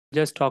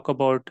just talk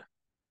about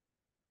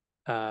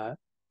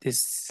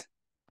this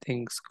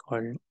things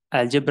called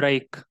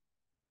algebraic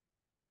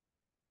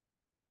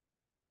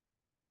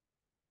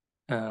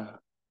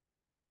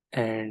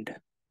and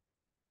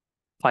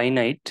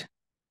finite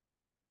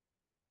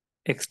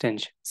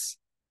extensions.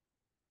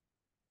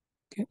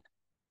 Okay,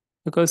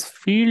 because uh,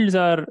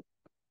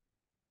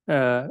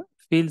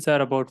 fields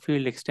are about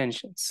field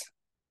extensions.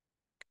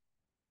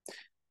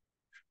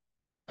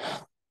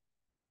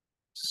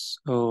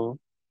 So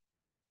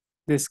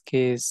this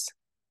case,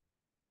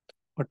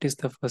 what is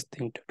the first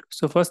thing to do?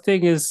 So first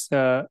thing is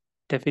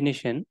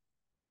definition.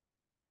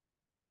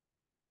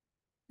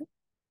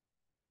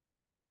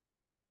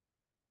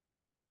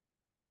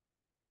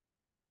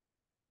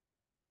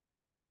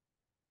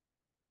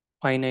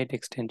 Finite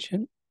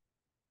extension.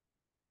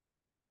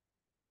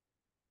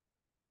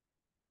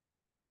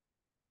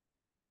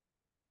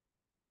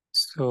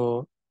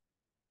 So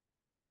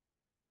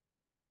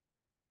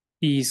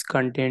E is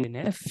contained in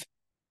F.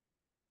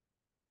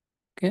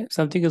 Okay,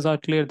 something is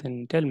not clear,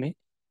 then tell me.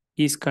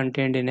 E is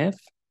contained in F.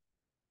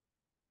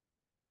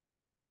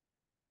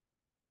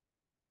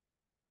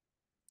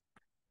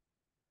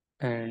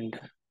 And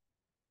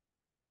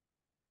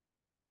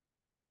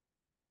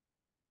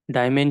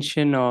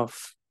dimension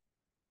of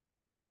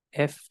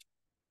F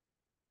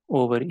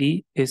over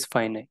E is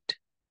finite.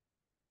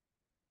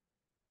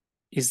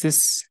 Is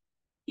this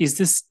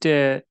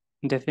the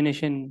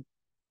definition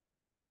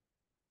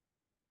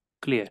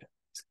clear?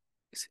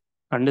 Is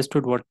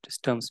understood what these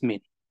terms mean?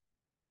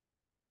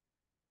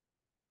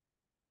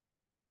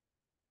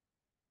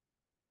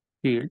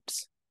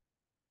 Fields.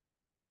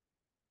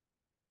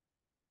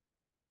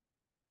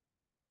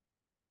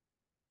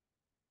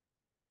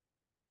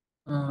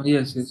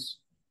 Yes.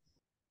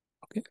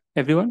 Okay,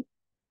 everyone?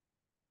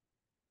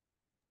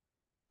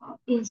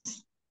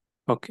 Yes.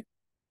 Okay.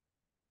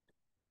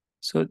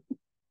 So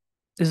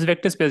this is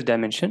vector space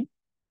dimension.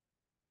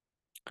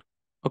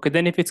 Okay,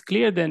 then if it's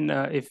clear, then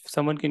if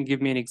someone can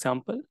give me an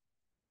example.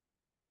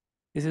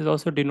 This is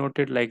also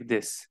denoted like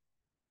this.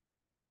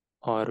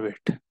 Or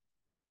wait.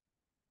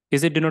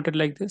 Is it denoted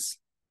like this?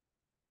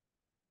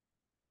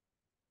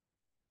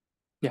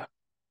 Yeah.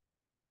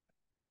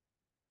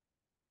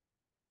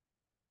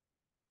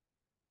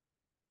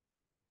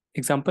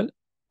 Example,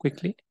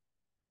 quickly.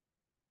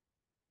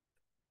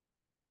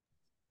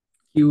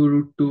 Q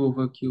root 2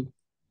 over Q.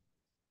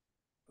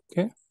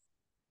 Okay.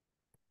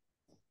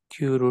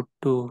 Q root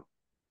 2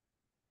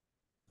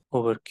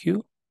 over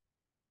Q.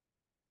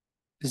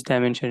 This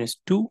dimension is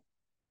 2.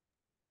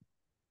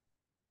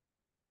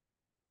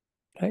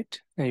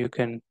 Right? And you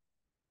can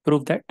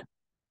prove that.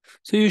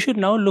 So you should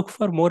now look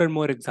for more and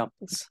more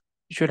examples.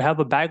 You should have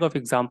a bag of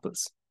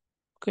examples.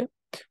 Okay.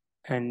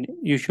 And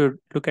you should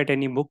look at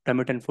any book,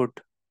 Dummett and Foote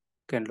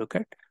can look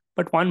at.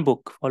 But one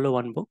book, follow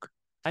one book.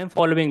 I'm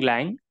following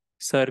Lang,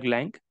 Sir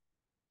Lang,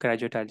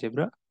 Graduate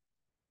Algebra.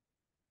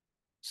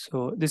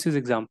 So this is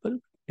example.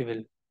 We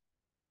will.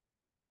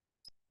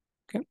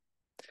 Okay.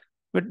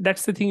 But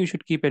that's the thing you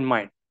should keep in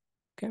mind.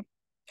 Okay.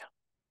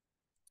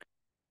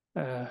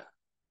 Yeah.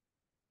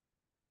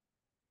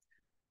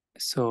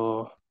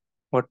 So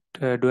what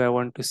do I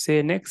want to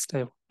say next?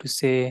 I want to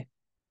say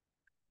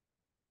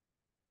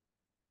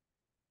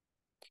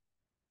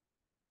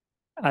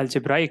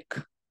algebraic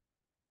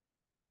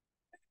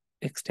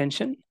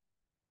extension.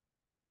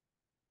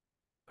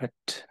 But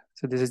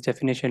so this is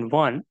definition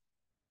 1.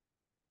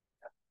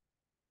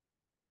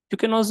 You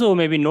can also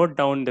maybe note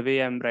down the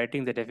way I'm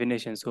writing the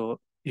definition. So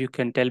you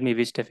can tell me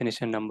which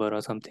definition number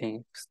or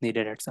something is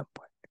needed at some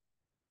point.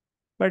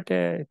 But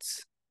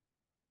it's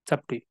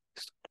up to you.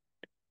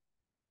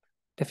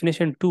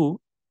 Definition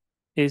 2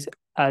 is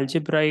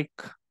algebraic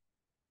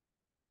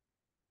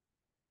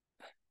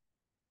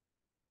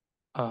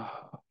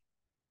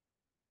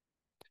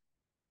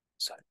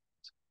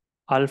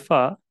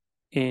alpha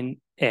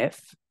in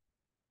F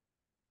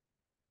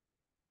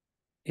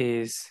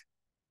is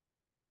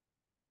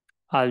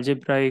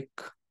algebraic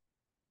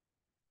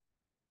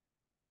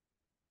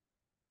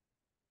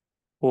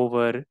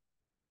over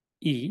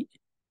E.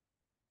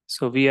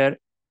 So we are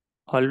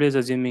always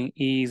assuming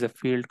E is a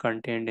field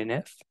contained in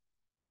F.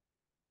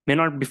 May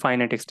not be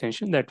finite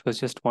extension. That was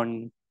just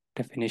one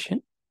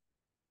definition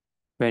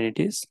when it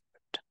is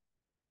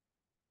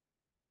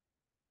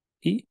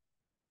E.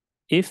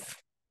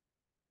 If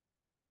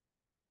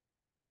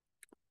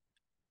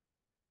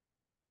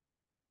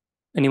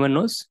anyone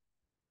knows?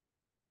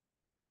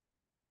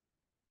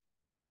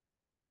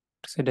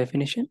 What's the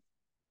definition?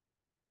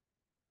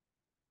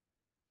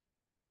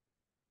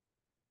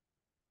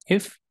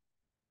 If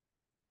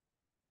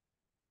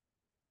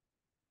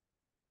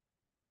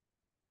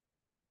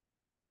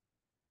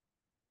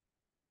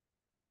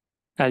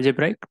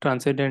algebraic,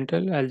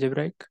 transcendental,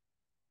 algebraic.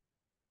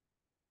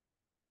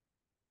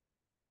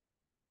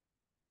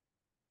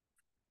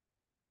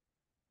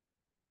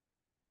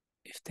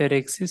 If there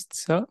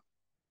exists a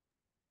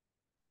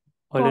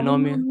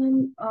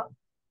polynomial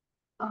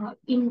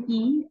In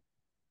E.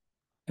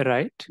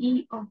 Right.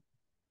 E of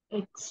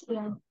X,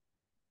 yeah,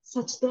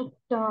 such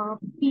that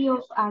P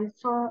of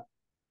alpha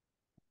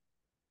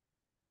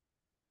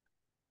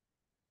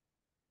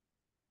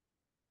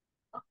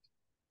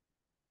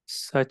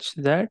such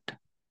that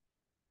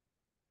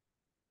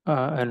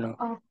I don't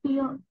know, P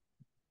of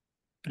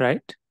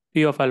right?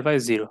 P of alpha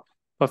is 0.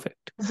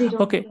 Perfect. 0.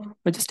 Okay, Yeah.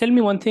 but just tell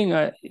me one thing.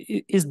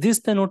 Is this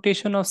the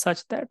notation of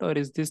such that, or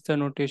is this the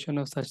notation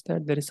of such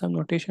that? There is some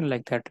notation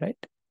like that, right?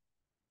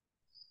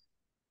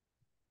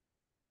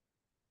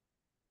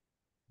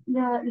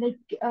 Yeah, like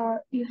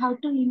you have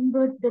to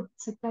invert the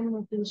second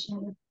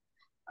notation.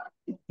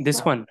 It's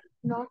This one,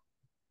 not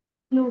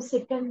no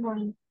second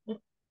one.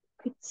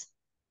 It's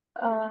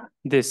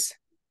this.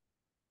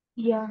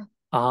 yeah.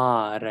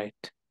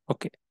 Right.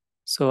 Okay.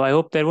 So I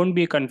hope there won't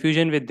be a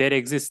confusion with there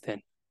exists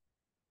then.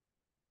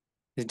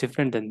 It's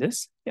different than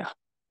this. Yeah.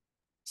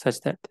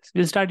 Such that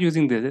we'll start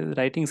using this.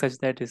 Writing such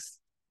that is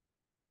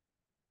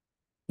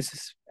this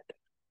is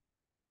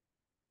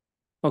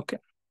okay.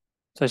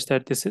 Such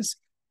that this is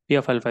P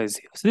of alpha is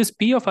 0. So this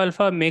P of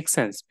alpha makes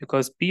sense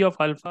because P of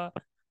alpha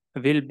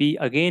will be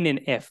again in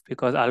F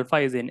because alpha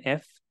is in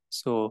F.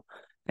 So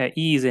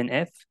E is in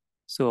F.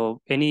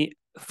 So any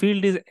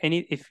field is any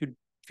if you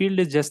field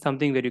is just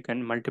something where you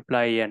can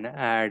multiply and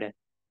add,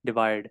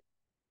 divide.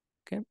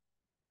 Okay.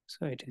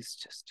 So it is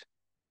just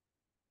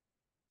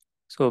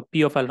so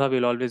P of alpha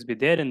will always be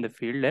there in the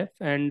field F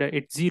and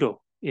it's 0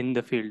 in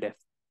the field F.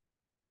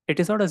 It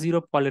is not a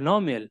 0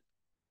 polynomial,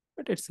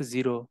 but it's a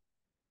 0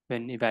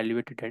 when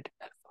evaluated at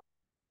alpha.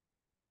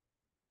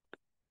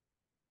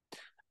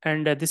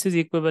 And this is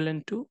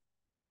equivalent to,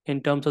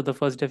 in terms of the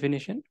first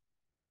definition,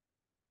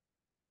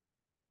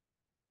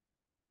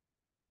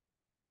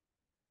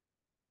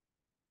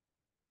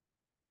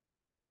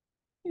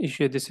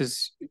 issue this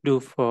is do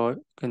for,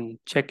 you can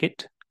check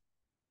it.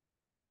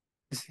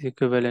 This is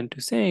equivalent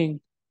to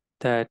saying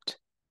that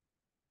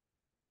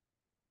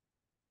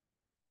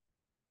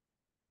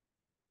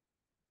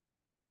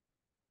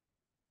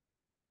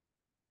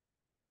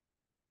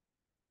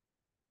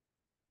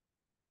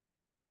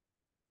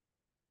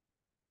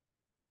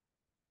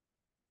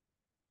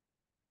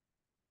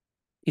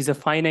is a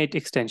finite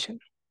extension.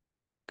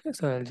 Okay,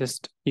 so I'll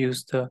just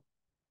use the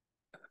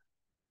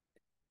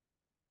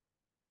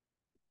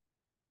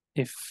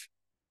if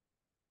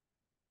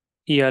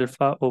E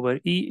alpha over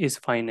E is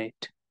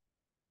finite.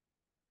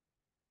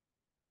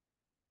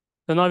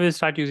 So now we'll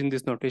start using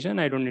this notation.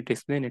 I don't need to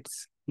explain.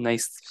 It's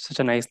nice, such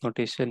a nice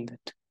notation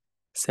that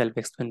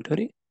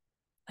self-explanatory.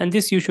 And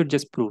this you should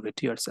just prove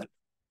it yourself.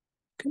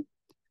 Okay.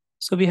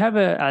 So we have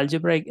an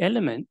algebraic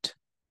element.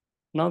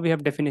 Now we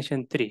have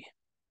definition 3.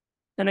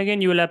 And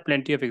again, you will have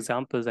plenty of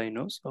examples, I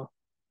know. So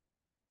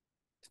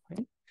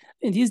fine.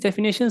 And these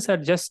definitions are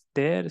just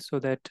there so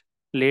that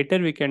later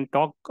we can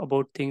talk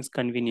about things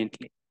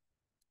conveniently.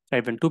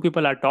 Right? When two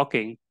people are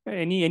talking,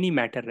 any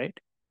matter, right?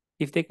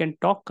 If they can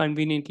talk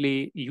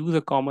conveniently, use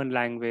a common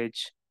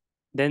language,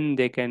 then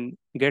they can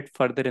get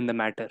further in the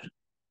matter.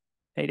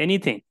 Right?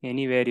 Anything,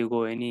 anywhere you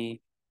go,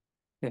 any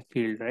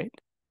field, right?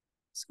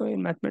 So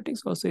in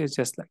mathematics also it's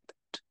just like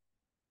that.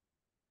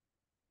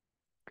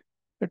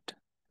 But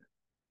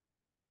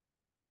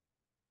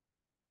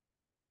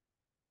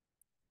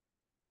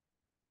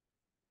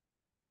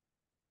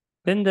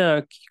then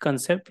the key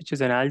concept, which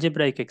is an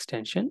algebraic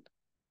extension.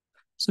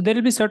 So there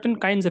will be certain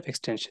kinds of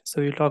extensions. So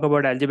we'll talk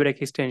about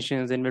algebraic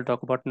extensions, then we'll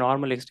talk about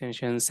normal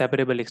extensions,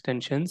 separable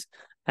extensions,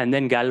 and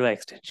then Galois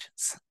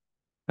extensions.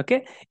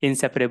 Okay,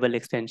 inseparable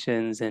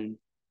extensions and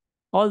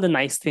all the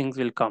nice things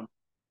will come.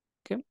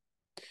 Okay,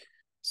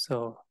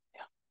 so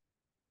yeah,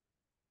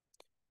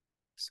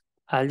 so,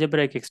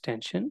 algebraic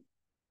extension.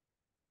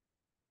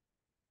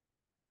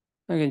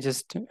 Again,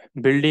 just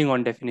building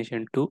on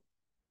definition 2.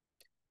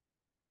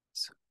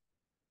 So,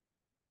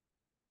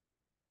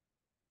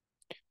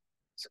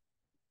 so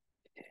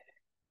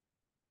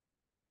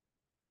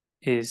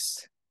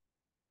is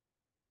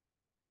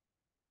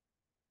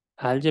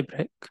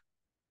algebraic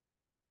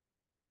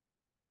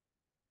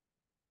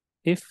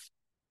if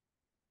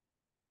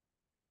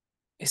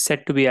is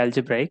said to be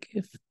algebraic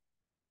if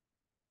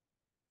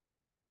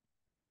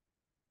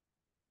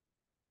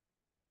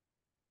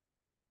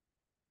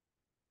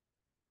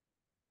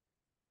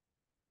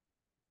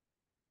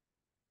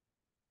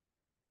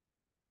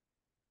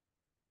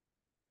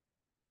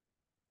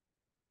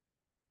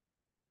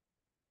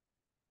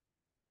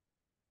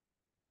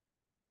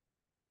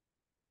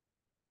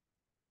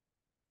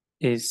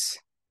is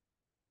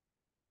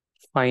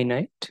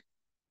finite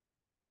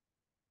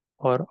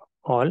or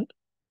all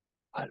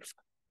alpha,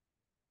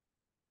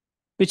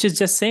 which is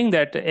just saying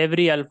that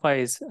every alpha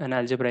is an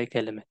algebraic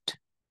element.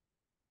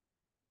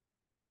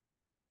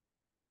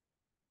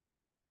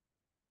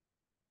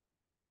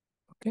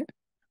 Okay,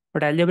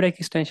 but algebraic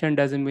extension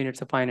doesn't mean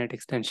it's a finite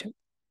extension.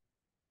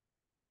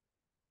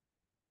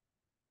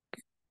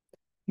 Okay.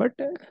 But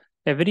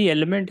every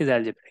element is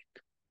algebraic.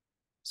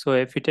 So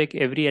if you take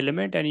every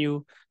element and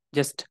you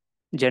just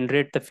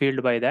generate the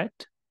field by that,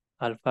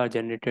 alpha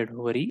generated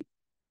over E,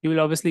 you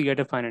will obviously get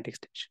a finite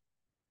extension.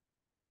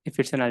 If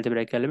it's an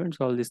algebraic element,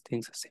 so all these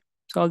things are same.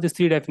 So all these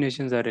three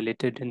definitions are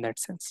related in that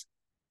sense.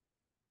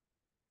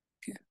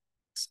 Okay.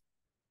 So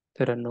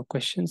there are no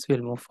questions.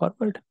 We'll move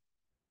forward.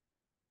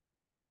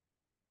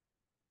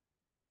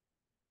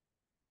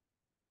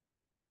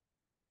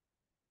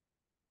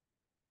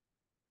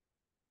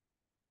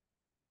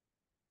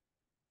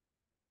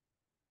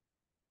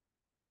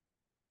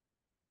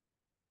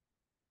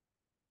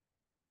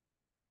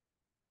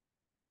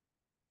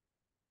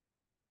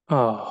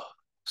 Oh,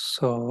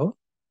 so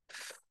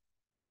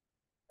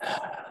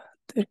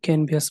there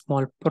can be a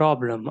small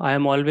problem. I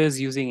am always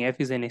using f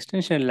as an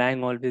extension.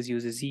 Lang always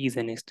uses e as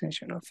an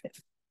extension of f.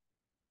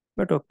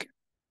 But okay.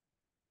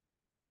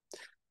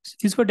 So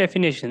these were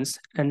definitions,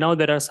 and now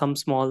there are some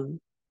small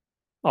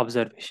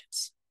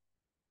observations.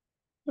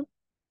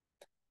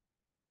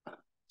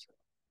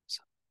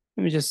 So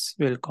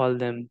we'll call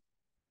them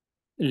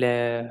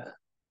le.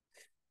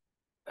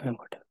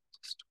 Whatever.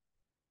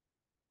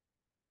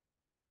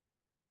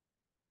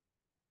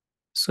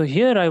 So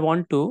here I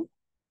want to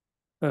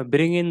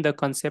bring in the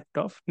concept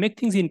of make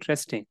things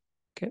interesting.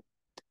 Okay.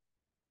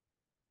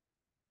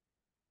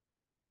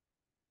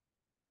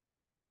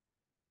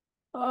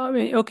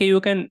 Okay, you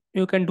can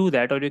do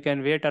that, or you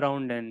can wait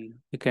around and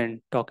you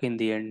can talk in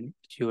the end,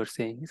 which you were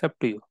saying. It's up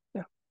to you.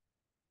 Yeah.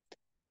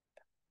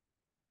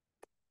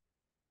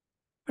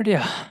 But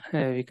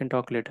yeah, we can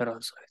talk later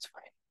also. It's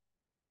fine.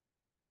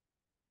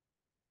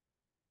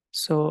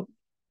 So,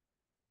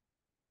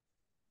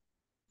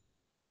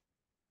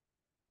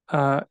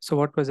 so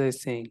what was I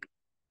saying?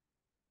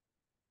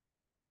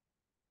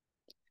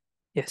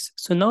 Yes.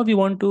 So now we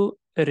want to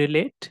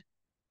relate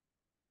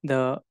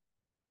the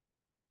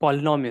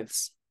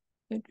polynomials.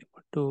 And we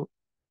want to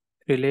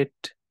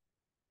relate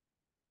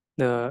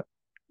the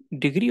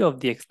degree of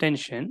the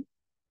extension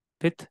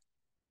with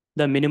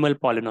the minimal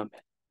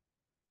polynomial.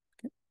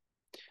 Okay.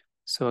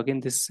 So again,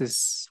 this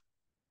is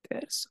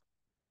there. So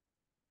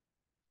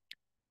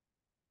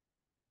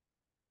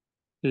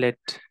let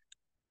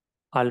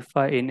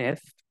alpha in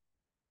F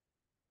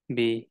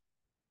be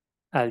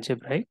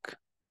algebraic.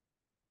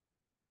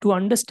 To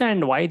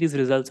understand why these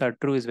results are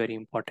true is very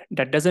important.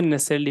 That doesn't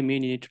necessarily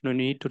mean you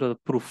need to know the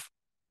proof,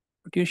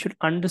 but you should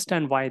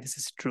understand why this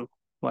is true,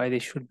 why they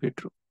should be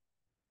true.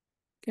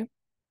 Okay,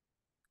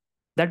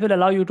 that will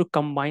allow you to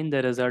combine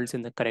the results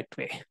in the correct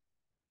way,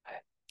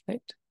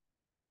 right?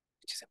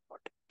 Which is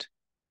important.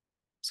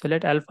 So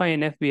let alpha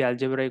in F be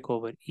algebraic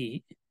over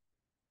E.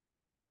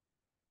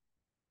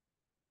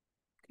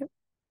 Okay.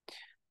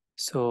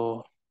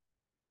 So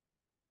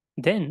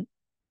then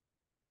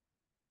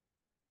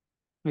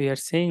we are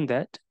saying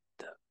that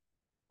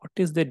what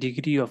is the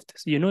degree of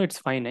this? You know it's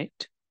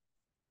finite,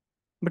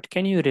 but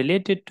can you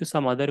relate it to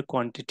some other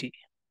quantity?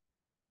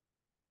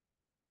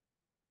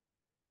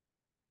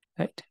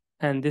 Right?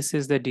 And this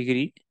is the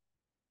degree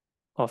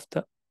of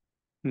the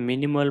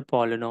minimal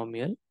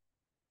polynomial.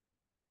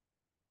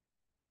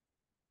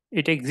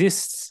 It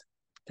exists,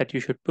 that you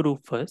should prove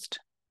first.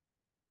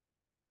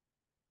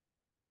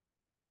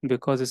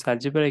 Because it's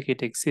algebraic,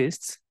 it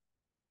exists,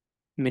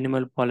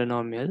 minimal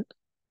polynomial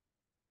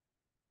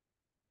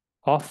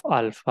of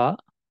alpha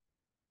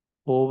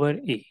over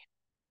E.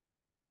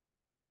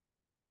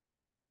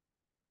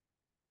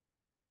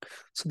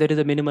 So there is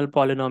a minimal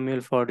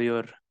polynomial for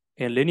your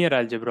linear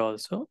algebra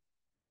also.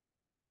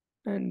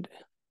 And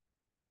you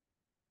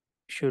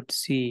should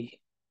see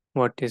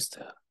what is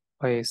the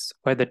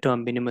why the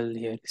term minimal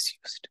here is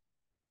used.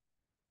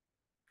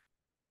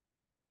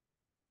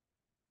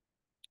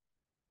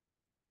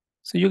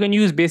 So you can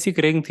use basic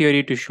ring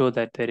theory to show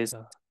that there is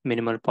a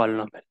minimal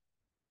polynomial.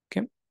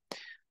 Okay,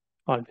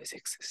 always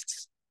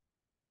exists.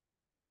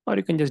 Or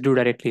you can just do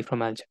directly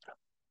from algebra.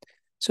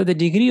 So the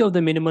degree of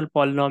the minimal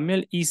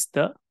polynomial is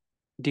the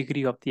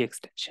degree of the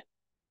extension.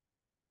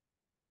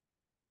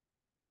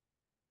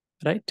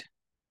 Right?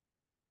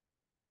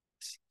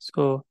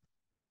 So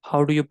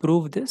how do you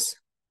prove this?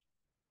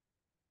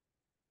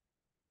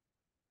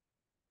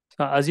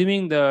 So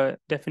assuming the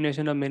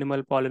definition of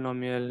minimal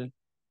polynomial,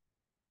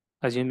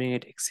 assuming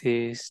it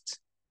exists,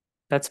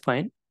 that's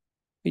fine.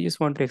 We just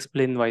want to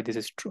explain why this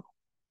is true.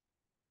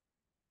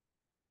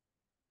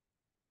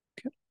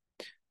 Okay.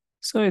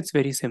 So it's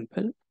very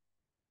simple.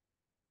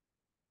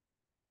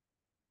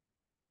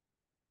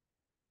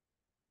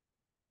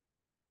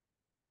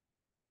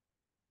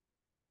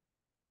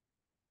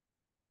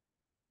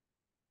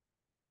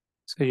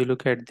 So you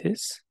look at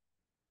this.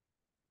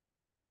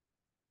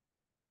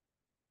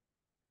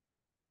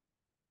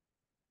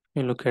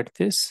 You look at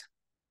this.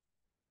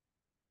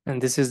 And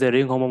this is the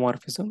ring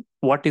homomorphism.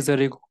 What is a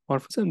ring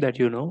homomorphism? That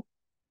you know.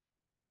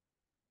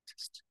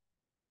 Just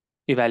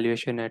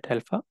evaluation at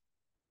alpha.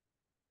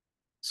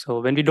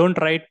 So when we don't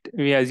write,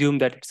 we assume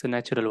that it's a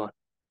natural one.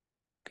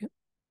 Okay.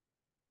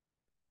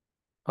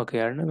 Okay,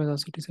 Arnav has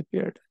also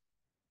disappeared.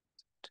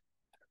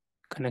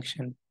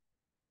 Connection.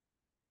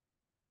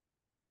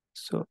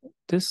 So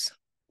this.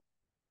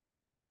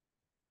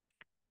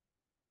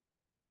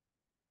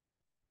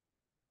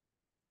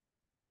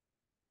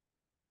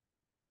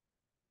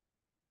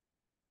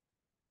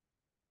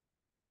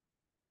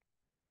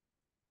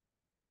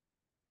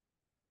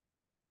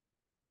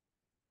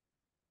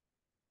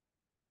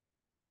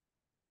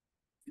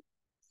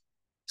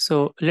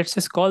 So let's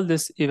just call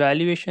this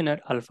evaluation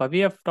at alpha. We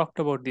have talked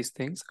about these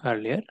things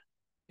earlier.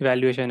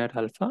 Evaluation at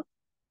alpha.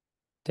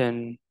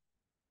 Then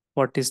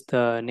what is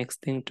the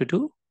next thing to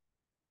do?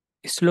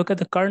 Is to look at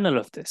the kernel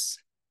of this.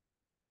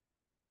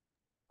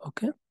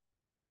 Okay.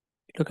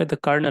 Look at the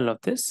kernel of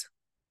this.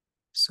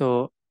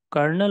 So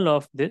kernel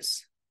of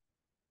this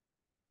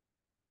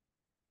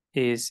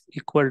is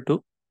equal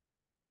to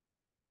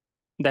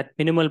that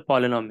minimal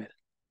polynomial.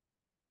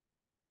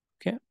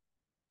 Okay,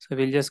 so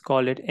we'll just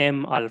call it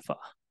M alpha.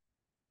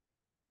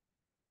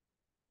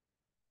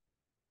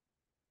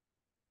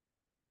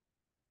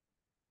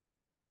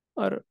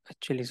 Or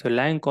actually, so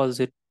Lang calls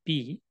it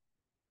P.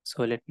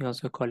 So let me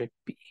also call it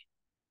P,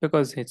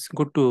 because it's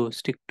good to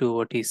stick to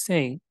what he's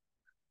saying.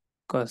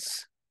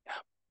 Because yeah.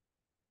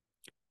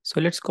 So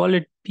let's call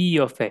it P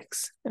of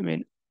X. I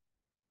mean,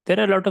 there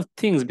are a lot of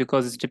things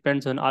because it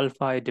depends on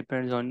alpha, it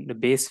depends on the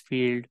base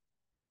field.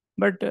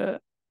 But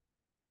there's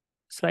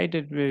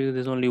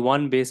only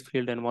one base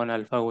field and one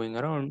alpha going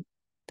around.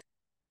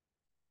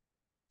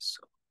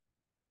 So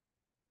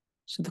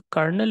the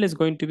kernel is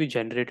going to be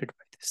generated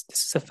by this.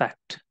 This is a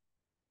fact.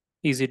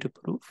 Easy to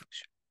prove.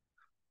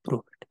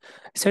 Prove it.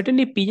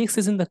 Certainly Px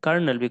is in the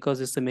kernel because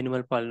it's a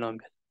minimal polynomial.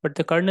 But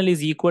the kernel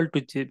is equal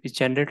to be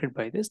generated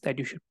by this, that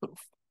you should prove.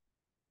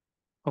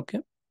 Okay.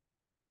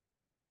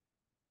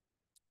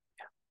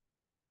 Yeah.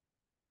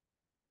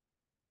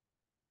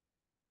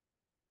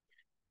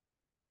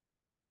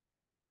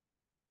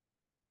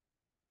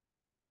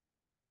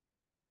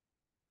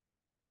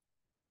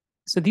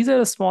 So these are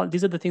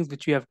the things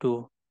which you have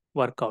to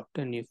work out,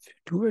 and if you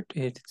do it,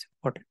 it's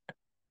important.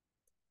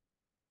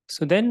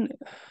 So then,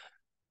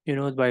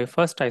 by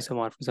first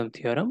isomorphism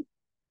theorem,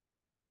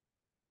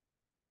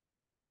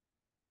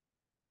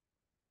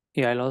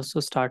 yeah, I'll also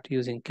start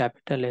using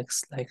capital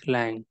X like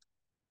Lang.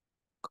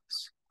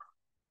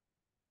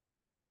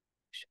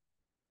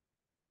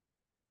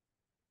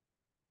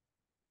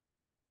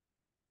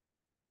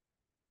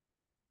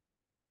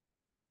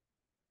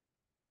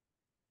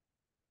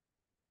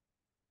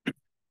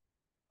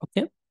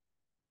 Okay.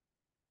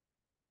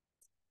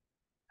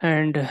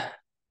 And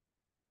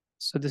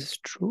so this is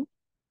true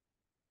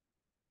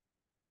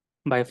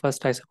by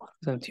first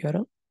isomorphism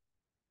theorem.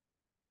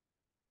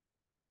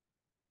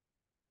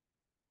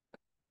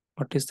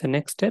 What is the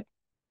next step?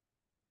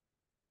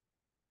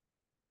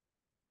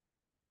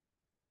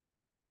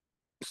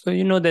 So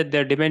you know that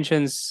their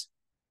dimensions,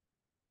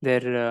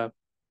 their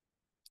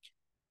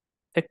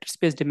vector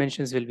space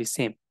dimensions will be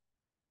same.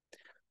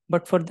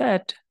 But for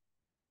that,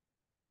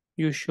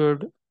 you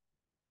should,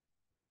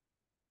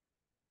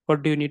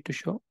 what do you need to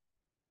show?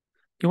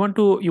 You want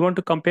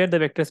to compare the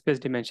vector space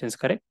dimensions,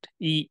 correct?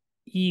 E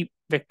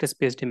vector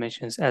space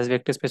dimensions as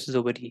vector spaces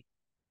over E.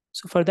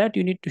 So for that,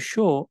 you need to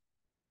show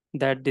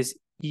that this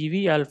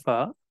EV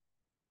alpha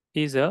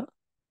is a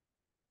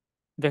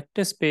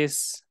vector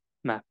space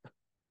map,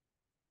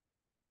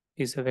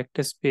 is a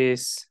vector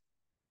space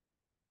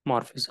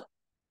morphism.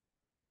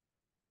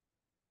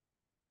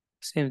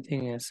 Same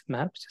thing as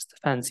maps, just a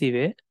fancy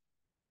way.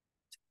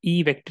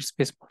 E vector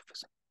space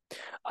morphism.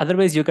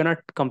 Otherwise, you cannot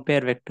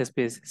compare vector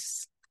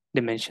spaces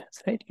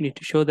dimensions, right? You need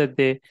to show that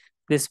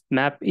this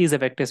map is a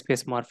vector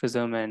space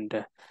morphism,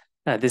 and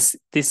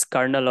this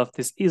kernel of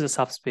this is a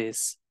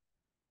subspace.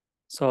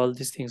 So all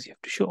these things you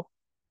have to show.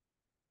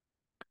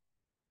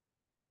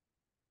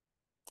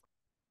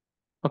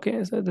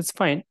 Okay, so that's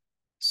fine.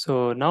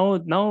 So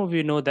now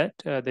we know that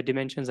the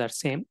dimensions are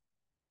same.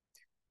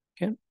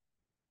 Okay.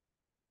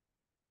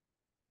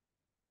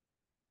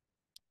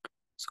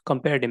 So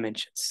compare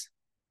dimensions.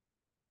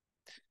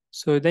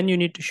 So then you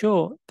need to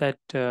show that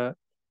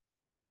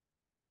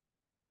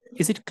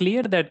is it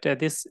clear that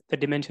the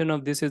dimension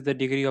of this is the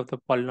degree of the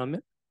polynomial?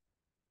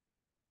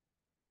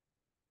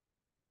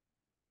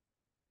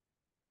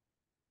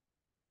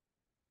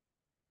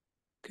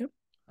 Okay.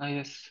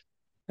 Yes.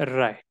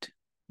 Right.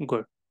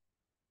 Good.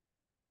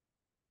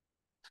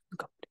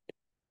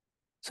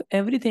 So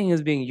everything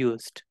is being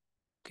used.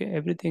 Okay,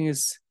 everything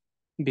is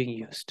being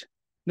used.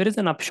 There is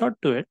an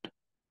upshot to it.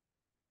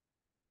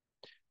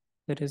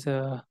 There is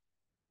a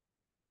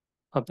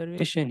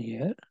observation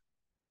here,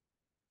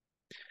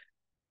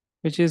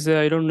 which is,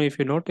 I don't know if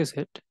you notice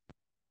it.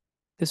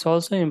 This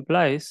also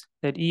implies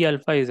that E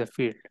alpha is a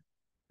field.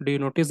 Do you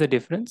notice the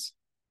difference?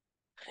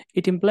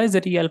 It implies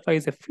that E alpha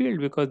is a field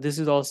because this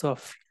is also a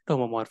field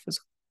homomorphism.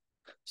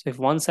 So if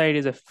one side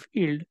is a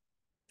field,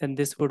 then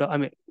this would,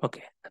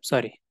 okay, I'm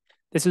sorry.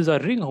 This is a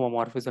ring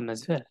homomorphism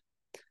as well.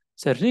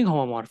 It's a ring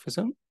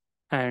homomorphism.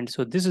 And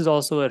so this is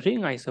also a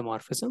ring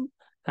isomorphism.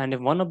 And if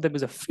one of them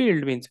is a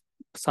field, means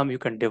some you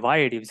can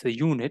divide, if it's a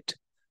unit,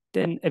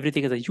 then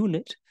everything is a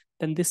unit,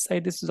 then this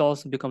side, this is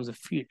also becomes a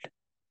field.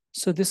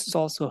 So this is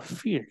also a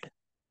field.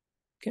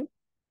 Okay.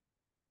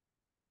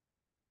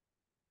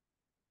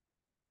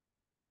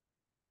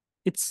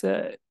 It's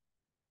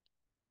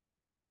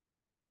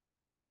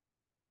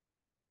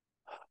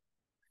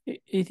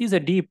it is a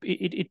deep,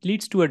 it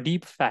leads to a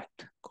deep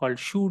fact called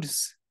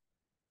Schur's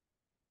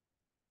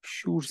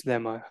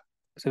lemma.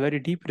 It's a very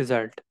deep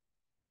result.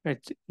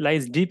 It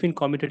lies deep in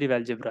commutative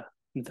algebra.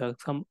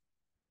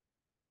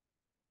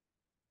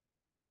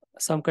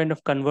 Some kind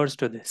of converse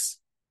to this.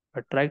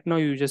 But right now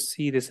you just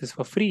see this is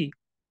for free.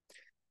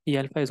 E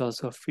alpha is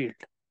also a field.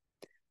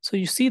 So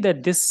you see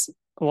that this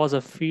was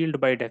a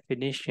field by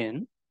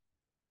definition.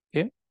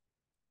 Okay.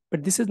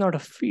 But this is not a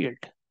field.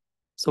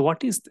 So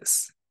what is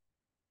this?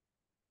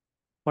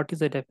 What is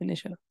the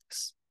definition of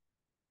this?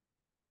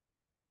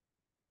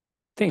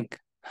 think.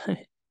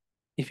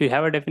 If you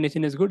have a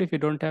definition is good. If you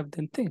don't have,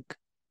 then think.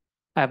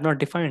 I have not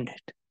defined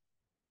it.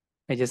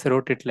 I just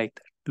wrote it like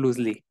that,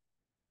 loosely.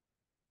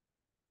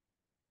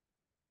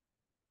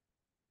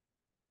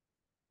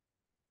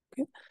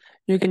 Okay.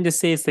 You can just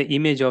say it's the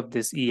image of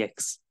this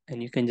EX,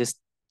 and you can just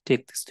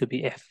take this to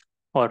be F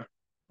or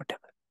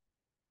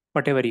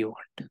whatever you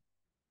want,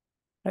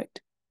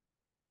 right?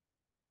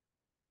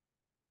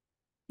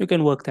 You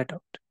can work that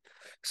out.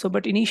 So,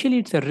 but initially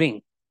it's a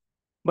ring,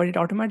 but it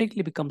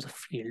automatically becomes a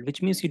field,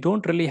 which means you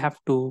don't really have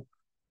to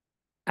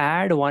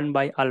add 1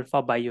 by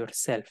alpha by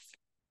yourself,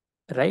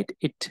 right?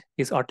 It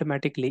is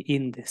automatically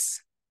in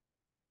this,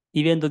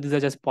 even though these are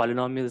just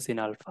polynomials in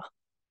alpha,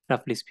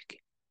 roughly speaking.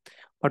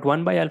 But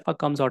 1 by alpha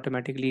comes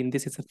automatically in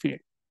this. It's a field.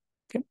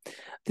 Okay,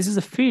 this is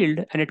a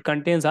field and it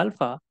contains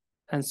alpha,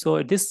 and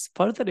so this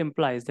further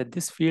implies that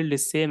this field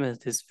is same as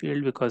this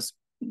field because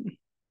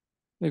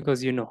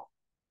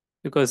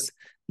because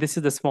this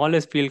is the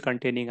smallest field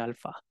containing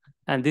alpha,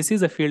 and this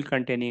is a field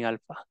containing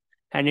alpha,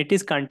 and it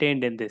is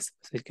contained in this,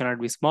 so it cannot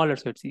be smaller,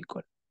 so it's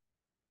equal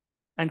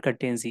and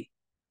contains E.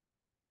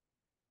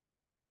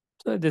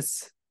 So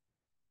this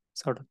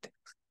sort of thing.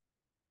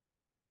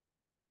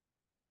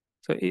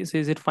 So is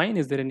it fine?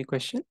 Is there any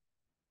question?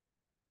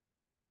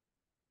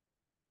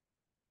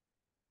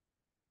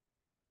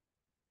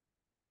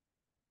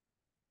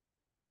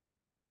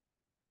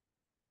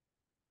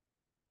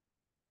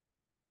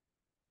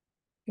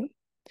 Okay.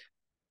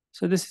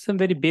 So this is some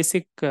very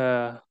basic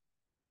field.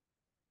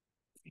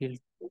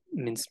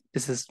 Means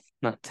this is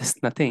not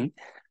just nothing.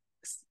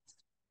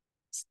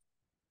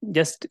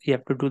 Just you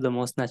have to do the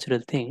most natural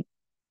thing.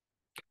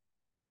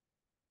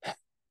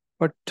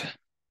 But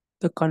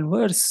the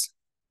converse,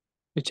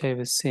 which I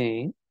was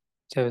saying,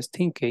 which I was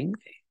thinking,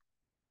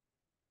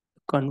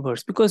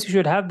 converse, because you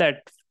should have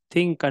that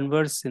thing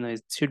converse,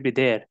 it should be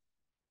there.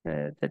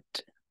 That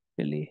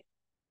really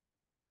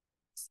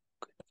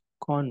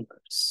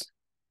converse.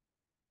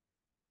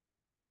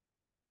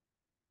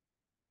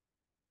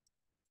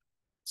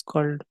 It's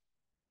called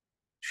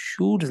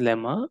Schur's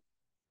lemma.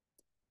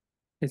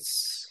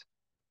 It's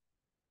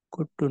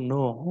good to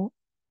know.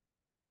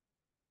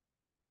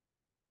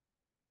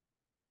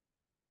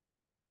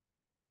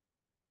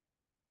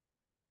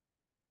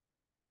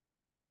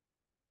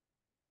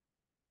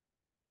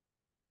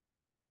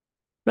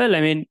 Well,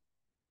 I mean,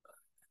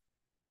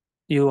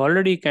 you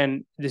already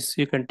can this.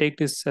 You can take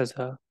this as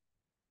a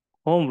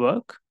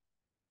homework.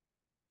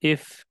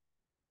 If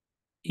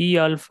E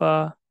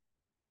alpha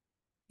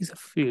is a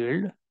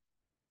field,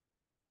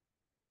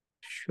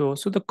 show.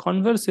 So the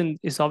converse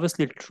is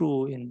obviously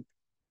true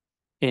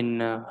in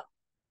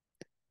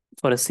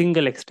for a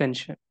single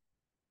extension.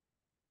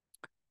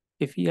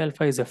 If E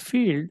alpha is a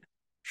field,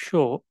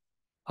 show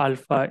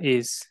alpha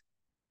is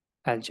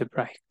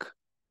algebraic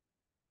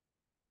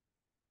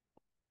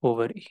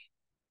over E.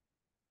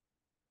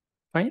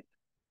 Fine?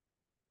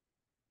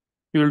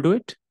 You will do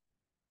it?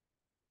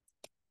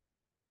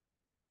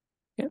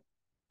 Yeah.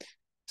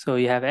 So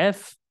you have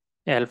F,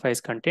 alpha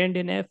is contained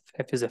in F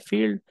is a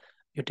field.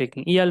 You're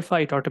taking E alpha,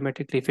 it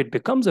automatically, if it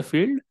becomes a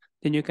field,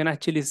 then you can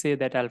actually say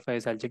that alpha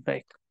is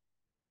algebraic.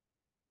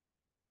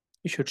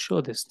 You should show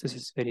this. This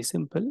is very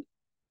simple.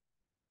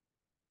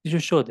 You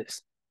should show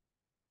this.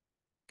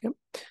 Okay.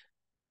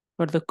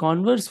 But the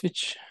converse,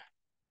 which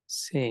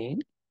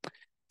saying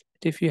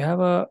if you have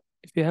a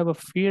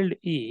field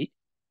E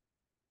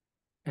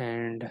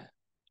and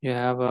you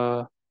have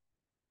a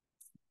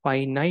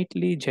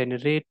finitely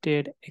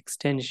generated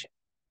extension,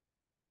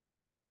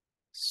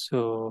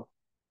 so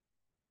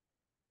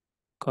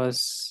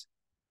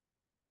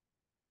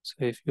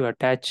if you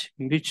attach,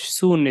 which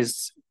soon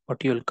is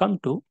what you'll come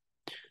to,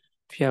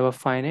 if you have a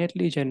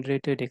finitely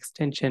generated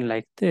extension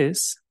like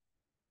this,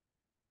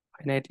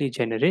 finitely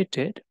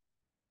generated,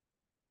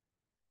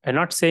 I'm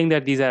not saying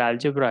that these are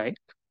algebraic.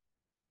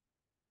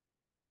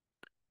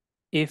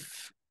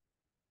 If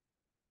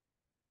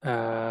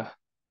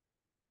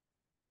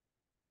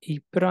E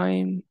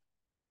prime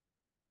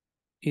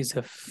is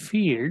a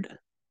field,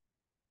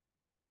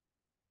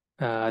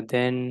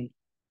 then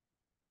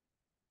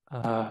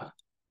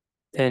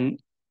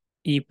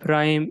E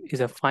prime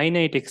is a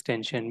finite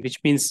extension, which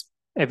means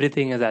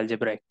everything is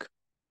algebraic.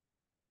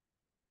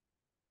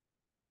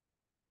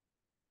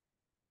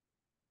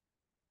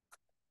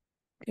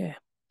 Okay.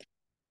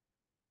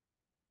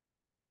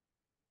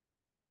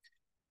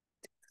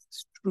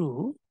 It's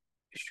true.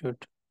 You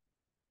should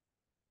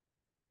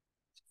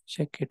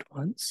check it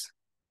once.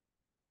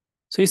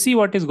 So you see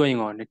what is going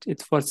on.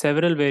 It's for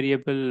several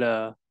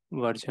variable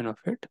version of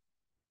it,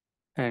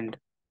 and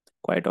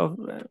quite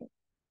often.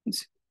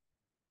 Let's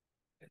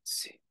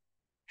see.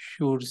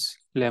 Schur's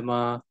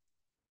lemma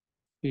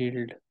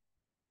field.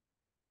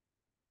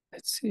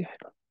 Let's see. I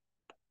don't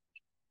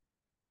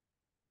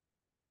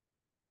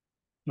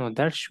know.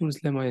 That Schur's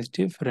lemma is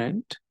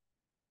different.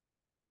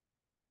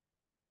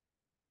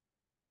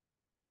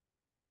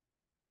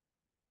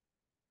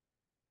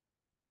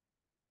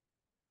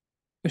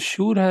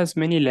 Schur has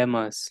many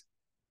lemmas.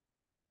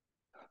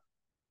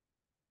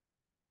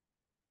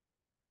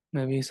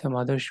 Maybe some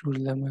other Schur's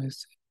lemma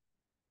is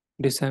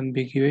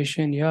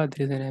disambiguation. Yeah,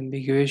 there is an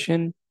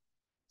ambiguation.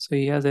 So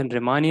he has a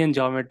Riemannian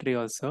geometry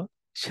also.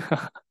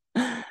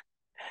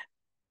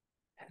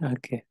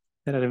 Okay,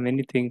 there are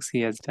many things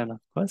he has done, of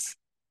course.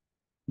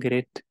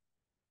 Great,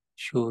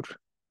 sure.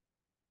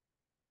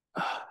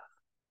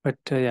 But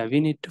yeah, we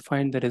need to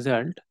find the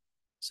result.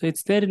 So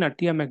it's there in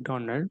Atiyah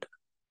MacDonald.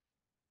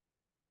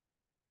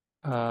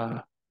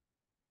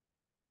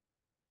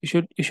 You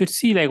should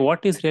see like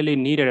what is really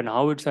needed and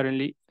how it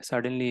suddenly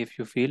if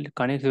you feel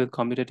connects with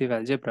commutative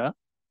algebra,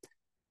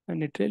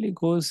 and it really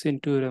goes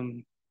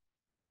into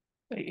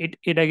it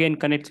again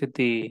connects with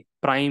the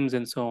primes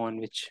and so on,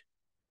 which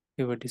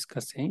we were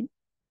discussing.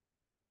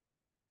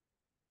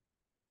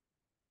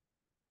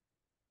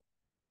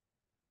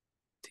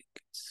 I think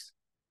it's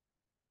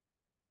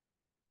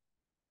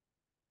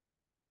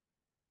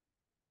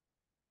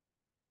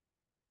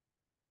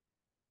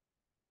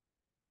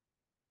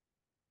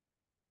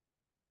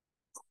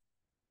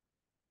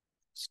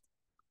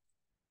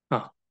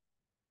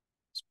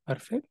it's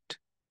perfect.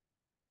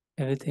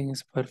 Everything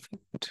is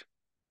perfect.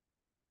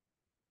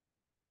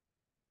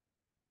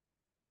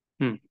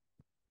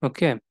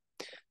 Okay,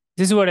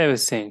 this is what I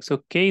was saying.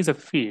 So K is a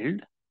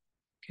field.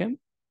 Okay,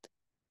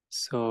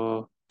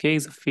 so K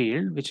is a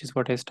field, which is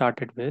what I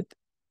started with.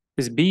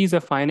 This B is a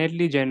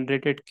finitely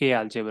generated K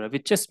algebra,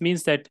 which just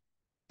means that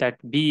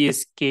B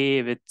is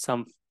K with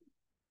some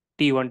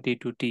T1,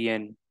 T2,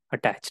 Tn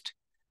attached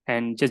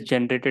and just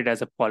generated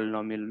as a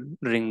polynomial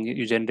ring.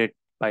 You generate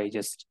by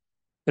just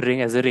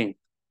ring as a ring,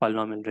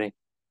 polynomial ring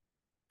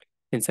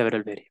in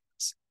several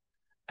variables.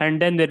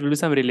 And then there will be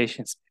some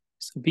relations.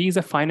 So B is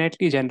a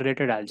finitely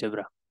generated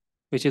algebra,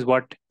 which is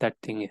what that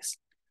thing is.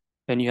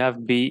 When you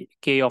have B,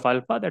 K of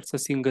alpha, that's a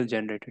single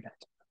generated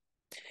algebra.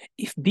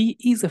 If B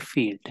is a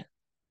field,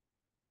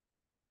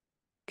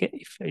 okay,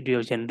 if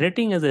you're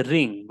generating as a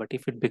ring, but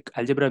if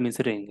algebra means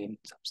ring in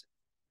some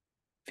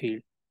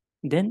field,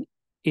 then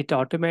it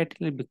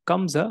automatically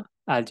becomes a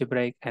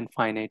algebraic and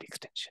finite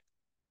extension.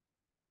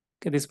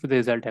 Okay, this is the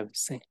result I was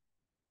saying.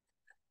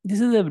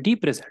 This is a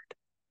deep result.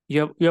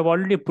 You have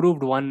already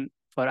proved one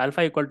for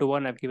alpha equal to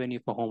 1. I've given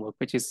you for homework,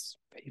 which is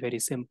very, very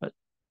simple.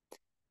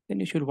 Then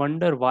you should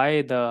wonder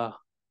why the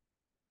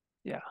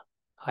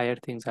higher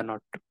things are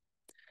not true.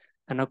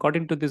 And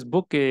according to this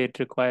book, it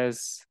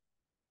requires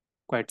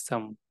quite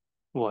some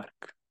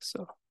work.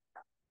 So,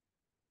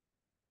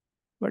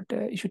 but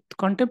you should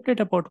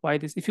contemplate about why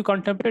this. If you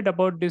contemplate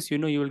about this, you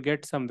will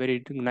get some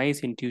very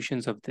nice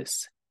intuitions of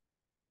this.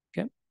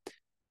 Okay.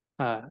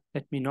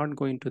 Let me not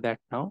go into that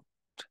now.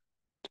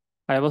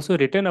 I have also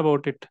written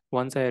about it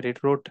once. I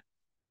wrote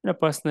in a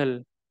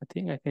personal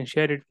thing. I can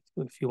share it with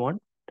you if you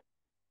want.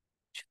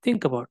 You should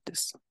think about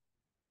this.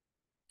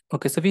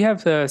 Okay, so we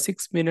have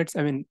 6 minutes.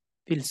 I mean,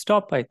 we'll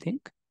stop, I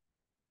think.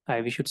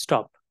 We should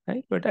stop,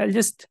 right? But I'll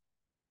just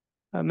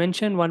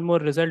mention one more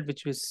result,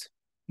 which was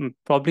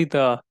probably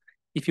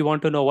if you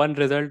want to know one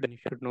result, then you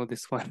should know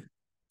this one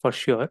for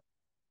sure.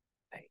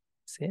 I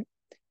say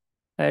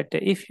that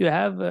if you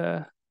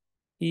have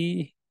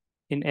E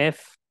in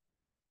F,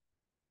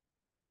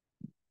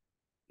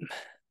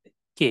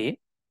 K,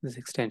 these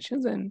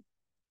extensions, and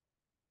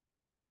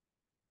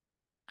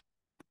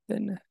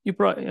then you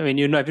probably, I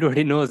mean,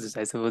 everybody knows this.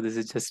 I suppose this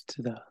is just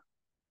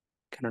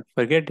cannot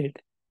forget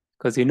it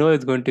because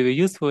it's going to be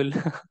useful,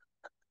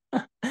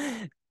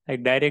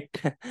 like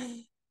direct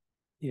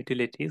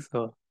utility.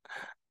 So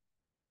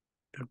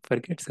don't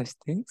forget such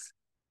things.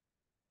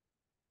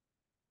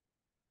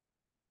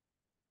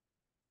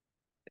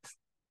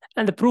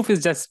 And the proof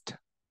is just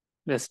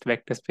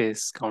vector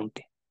space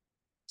counting.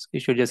 So you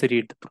should just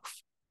read the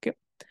proof. Okay,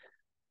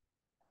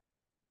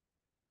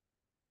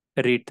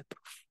 read the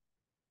proof.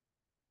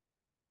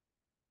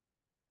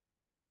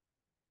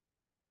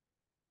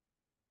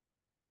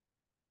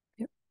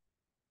 Yeah.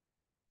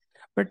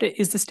 But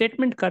is the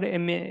statement correct?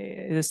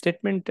 Is the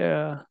statement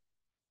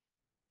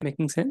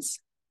making sense?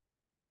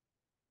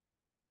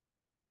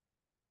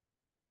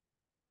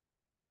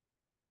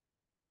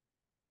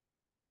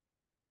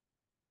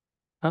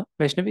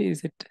 Vaishnavi,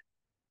 is it?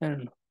 I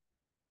don't know.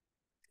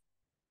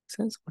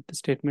 Sense what the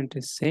statement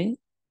is saying.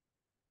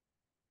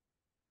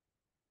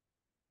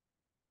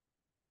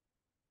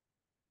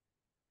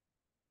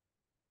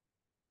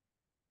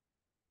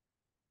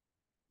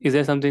 Is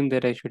there something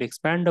that I should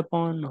expand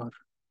upon, or?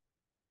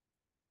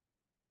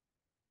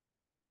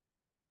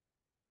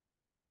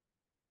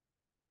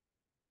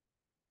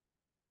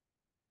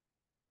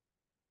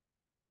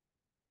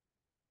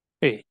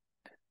 Hey,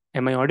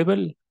 am I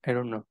audible? I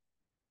don't know.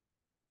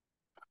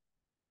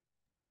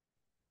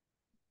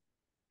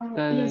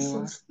 Yes,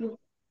 yes, yes.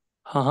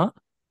 Uh-huh.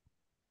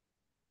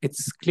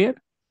 It's clear?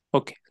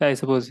 Okay. I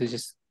suppose it's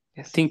just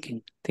Yes.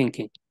 thinking.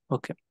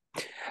 Okay.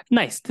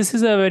 Nice. This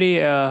is a very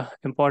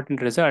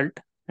important result.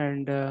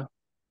 And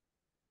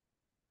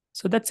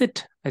so that's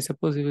it. I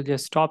suppose we will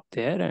just stop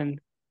there. And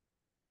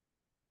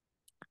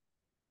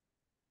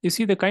you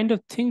see the kind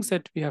of things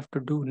that we have to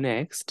do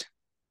next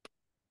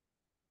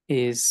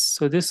is,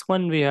 so this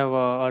one we have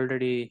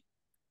already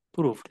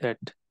proved that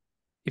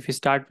if you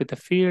start with a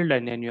field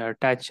and then you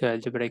attach an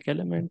algebraic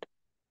element,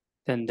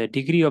 then the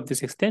degree of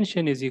this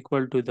extension is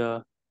equal to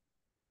the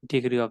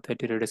degree of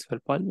that irreducible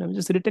polynomial.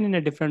 Just written in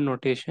a different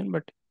notation,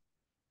 but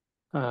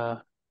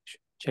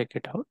check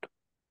it out.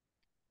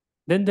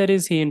 Then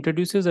he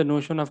introduces a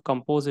notion of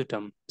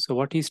compositum. So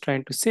what he's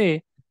trying to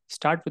say,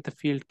 start with the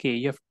field K.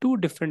 You have two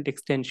different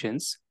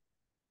extensions.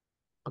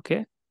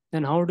 Okay.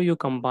 Then how do you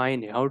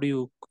combine it? How do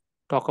you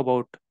talk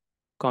about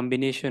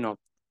combination of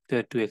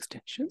the two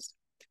extensions?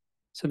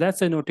 So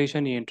that's a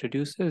notation he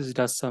introduces,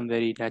 does some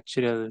very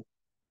natural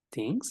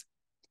things.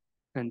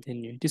 And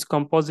then this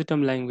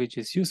compositum language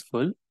is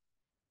useful.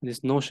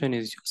 This notion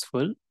is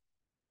useful.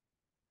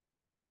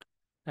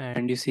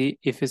 And you see,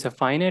 if it's a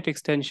finite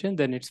extension,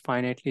 then it's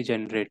finitely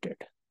generated.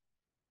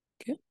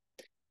 Okay.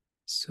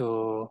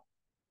 So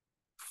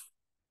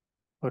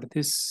for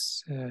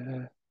this,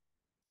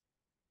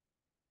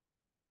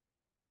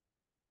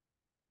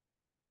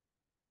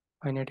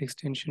 finite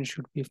extension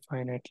should be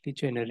finitely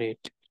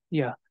generated.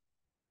 Yeah,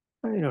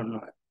 I don't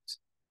know.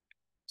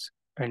 It's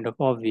kind of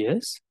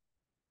obvious.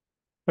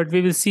 But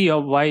we will see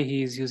why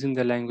he is using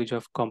the language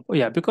of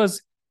yeah,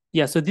 because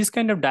so these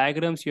kind of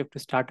diagrams you have to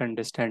start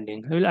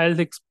understanding. I'll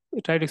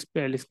try to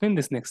I'll explain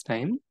this next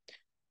time.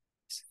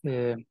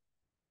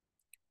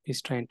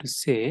 He's trying to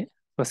say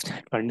first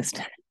time to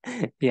understand.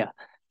 Yeah.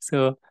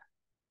 So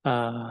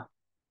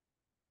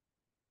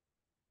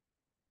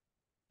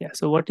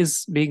so what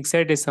is being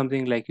said is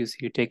something like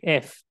you take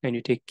F and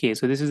you take K.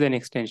 So this is an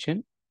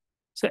extension.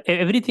 So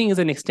everything is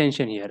an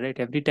extension here, right?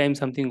 Every time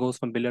something goes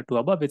from below to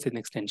above, it's an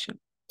extension.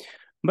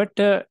 But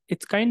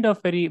it's kind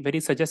of very, very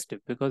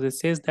suggestive because it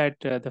says that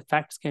the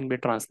facts can be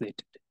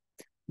translated.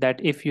 That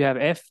if you have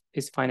F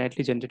is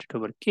finitely generated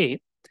over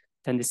K,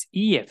 then this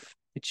EF,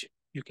 which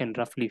you can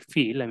roughly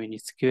feel, I mean,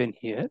 it's given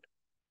here,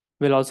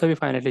 will also be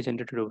finitely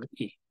generated over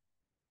E.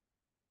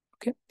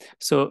 Okay,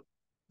 so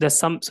there's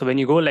so when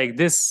you go like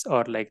this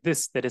or like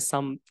this, there is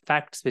some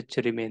facts which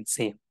remain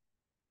same.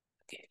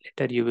 Okay,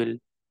 later you will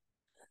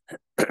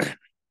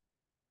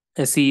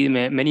see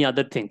many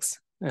other things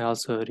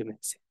also remain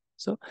same.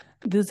 So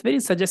this is very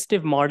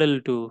suggestive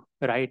model to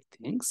write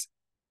things.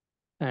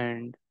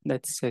 And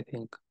that's, I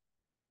think,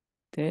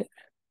 there.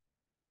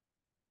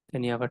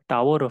 Then you have a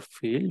tower of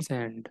fields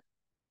and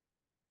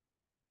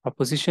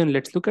proposition.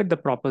 Let's look at the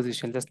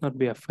proposition. Let's not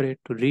be afraid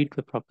to read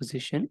the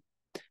proposition.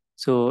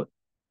 So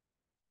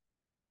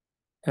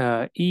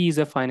E is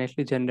a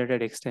finitely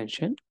generated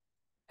extension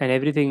and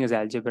everything is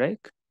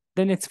algebraic.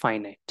 Then it's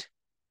finite.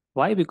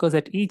 Why? Because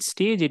at each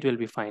stage it will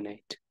be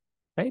finite,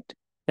 right?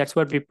 That's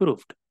what we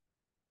proved.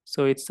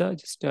 So it's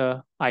just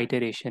a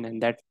iteration,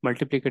 and that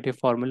multiplicative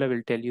formula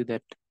will tell you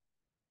that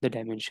the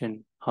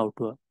dimension, how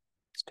to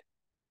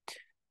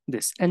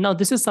this. And now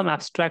this is some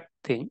abstract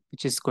thing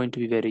which is going to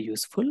be very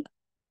useful.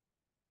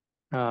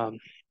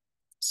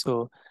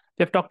 So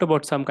we have talked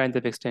about some kinds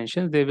of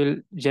extensions. They will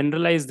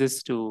generalize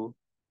this to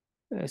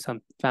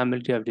some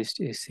family of this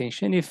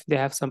extension if they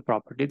have some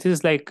property. This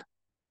is like,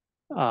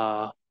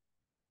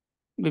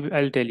 maybe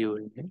I'll tell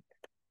you.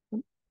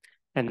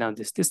 And now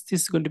this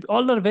is going to be,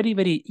 all are very,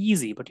 very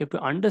easy, but you have to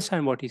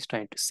understand what he's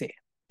trying to say.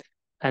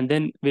 And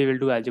then we will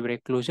do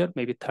algebraic closure,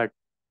 maybe third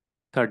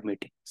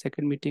meeting.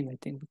 Second meeting, I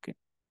think, okay.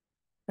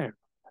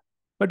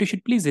 But you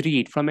should please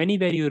read from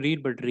anywhere you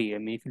read, but read. I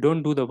mean, if you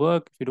don't do the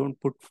work, if you don't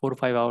put 4 or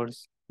 5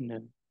 hours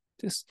in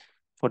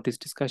for this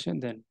discussion,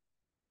 then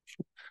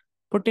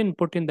put in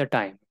the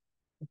time,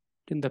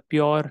 put in the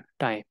pure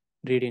time,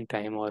 reading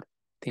time or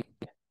thing.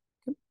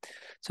 Okay.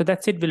 So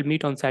that's it. We'll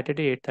meet on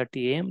Saturday,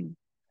 8:30 a.m.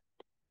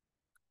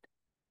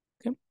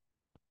 Okay.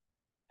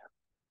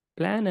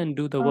 Plan and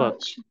do the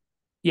work.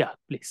 Yeah,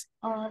 please.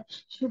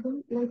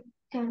 Shubham, like,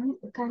 can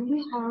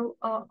we have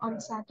on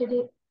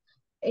Saturday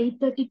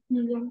 8:30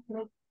 p.m.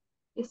 Like,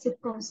 is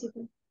it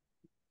possible?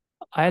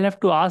 I'll have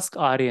to ask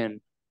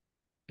Aryan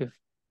if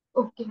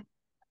Okay.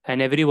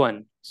 and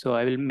everyone. So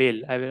I will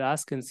mail. I will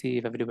ask and see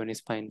if everyone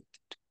is fine with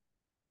it.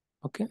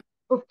 Okay.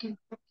 Okay.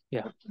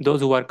 Yeah. Okay.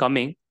 Those who are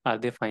coming, are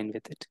they fine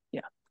with it?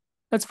 Yeah.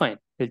 That's fine.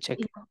 We'll check.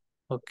 Yeah.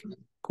 Okay.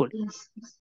 Cool. Yes.